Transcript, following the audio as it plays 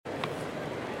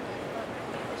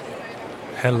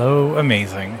Hello,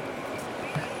 amazing.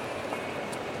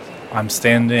 I'm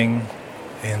standing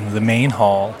in the main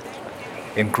hall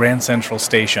in Grand Central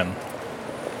Station,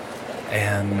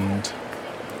 and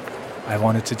I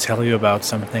wanted to tell you about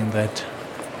something that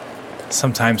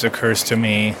sometimes occurs to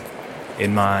me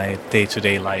in my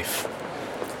day-to-day life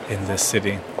in this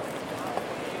city.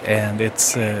 And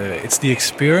it's the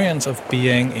experience of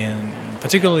being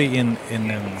particularly in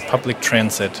public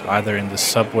transit, either in the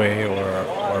subway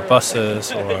or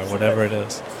buses or whatever it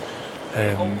is.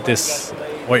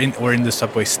 Or in the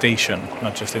subway station,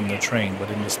 not just in the train,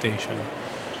 but in the station.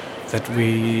 That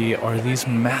we are these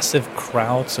massive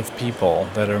crowds of people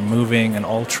that are moving and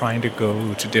all trying to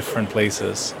go to different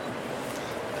places.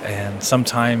 And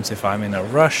sometimes, if I'm in a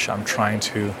rush, I'm trying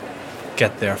to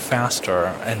get there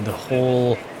faster, and the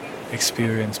whole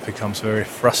experience becomes very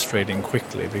frustrating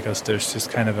quickly because there's just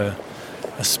kind of a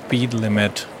speed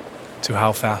limit to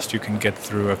how fast you can get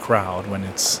through a crowd when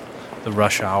it's the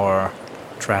rush hour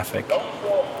traffic.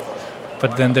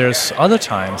 But then there's other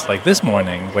times, like this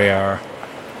morning, where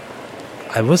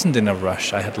I wasn't in a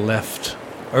rush. I had left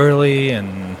early,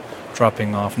 and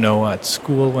dropping off Noah at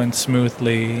school went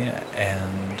smoothly,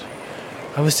 and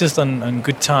I was just on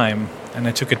good time. And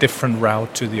I took a different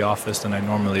route to the office than I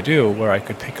normally do, where I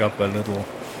could pick up a little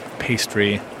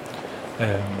pastry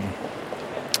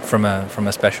from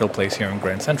a special place here in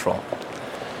Grand Central.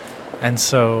 And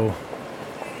so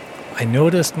I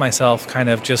noticed myself kind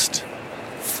of just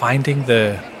finding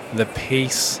the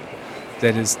pace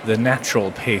that is the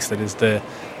natural pace, that is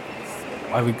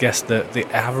I would guess the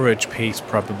average pace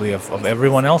probably of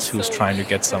everyone else who's trying to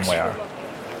get somewhere.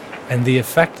 And the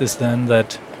effect is then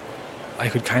that I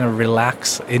could kind of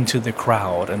relax into the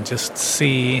crowd and just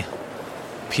see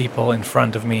people in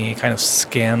front of me, kind of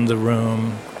scan the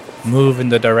room, move in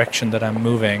the direction that I'm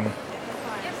moving.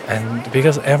 And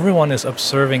because everyone is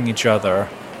observing each other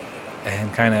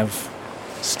and kind of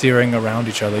steering around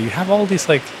each other, you have all these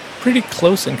like pretty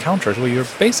close encounters where you're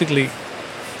basically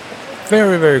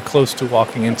very, very close to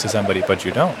walking into somebody, but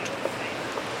you don't.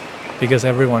 Because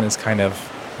everyone is kind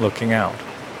of looking out.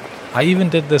 I even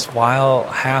did this while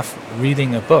half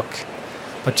reading a book,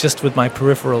 but just with my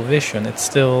peripheral vision, it's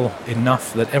still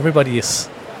enough that everybody's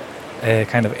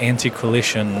kind of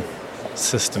anti-collision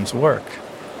systems work.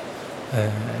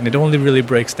 And it only really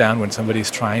breaks down when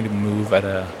somebody's trying to move at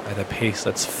a pace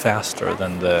that's faster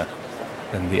than the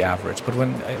average. But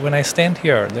when I stand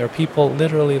here, there are people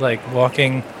literally like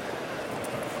walking,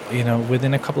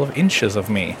 within a couple of inches of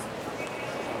me,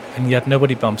 and yet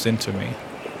nobody bumps into me.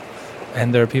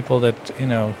 And there are people that,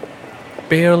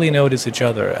 barely notice each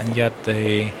other, and yet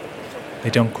they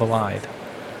don't collide.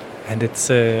 And it's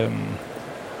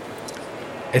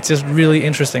just really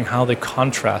interesting how the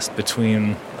contrast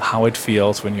between how it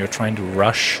feels when you're trying to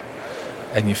rush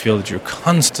and you feel that you're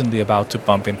constantly about to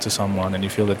bump into someone and you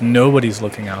feel that nobody's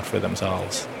looking out for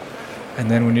themselves.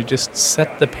 And then when you just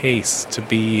set the pace to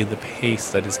be the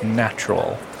pace that is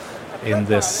natural in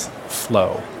this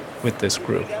flow with this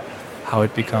group, how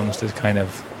it becomes this kind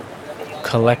of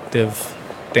collective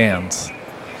dance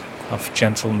of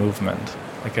gentle movement,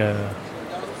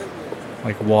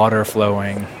 like water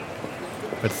flowing,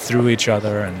 but through each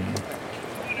other. And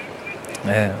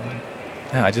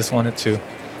I just wanted to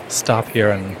stop here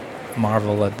and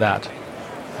marvel at that,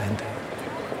 and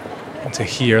to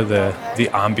hear the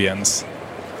ambience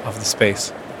of the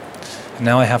space. And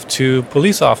now I have 2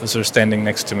 police officers standing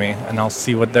next to me, and I'll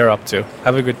see what they're up to.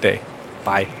 Have a good day.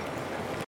 Bye.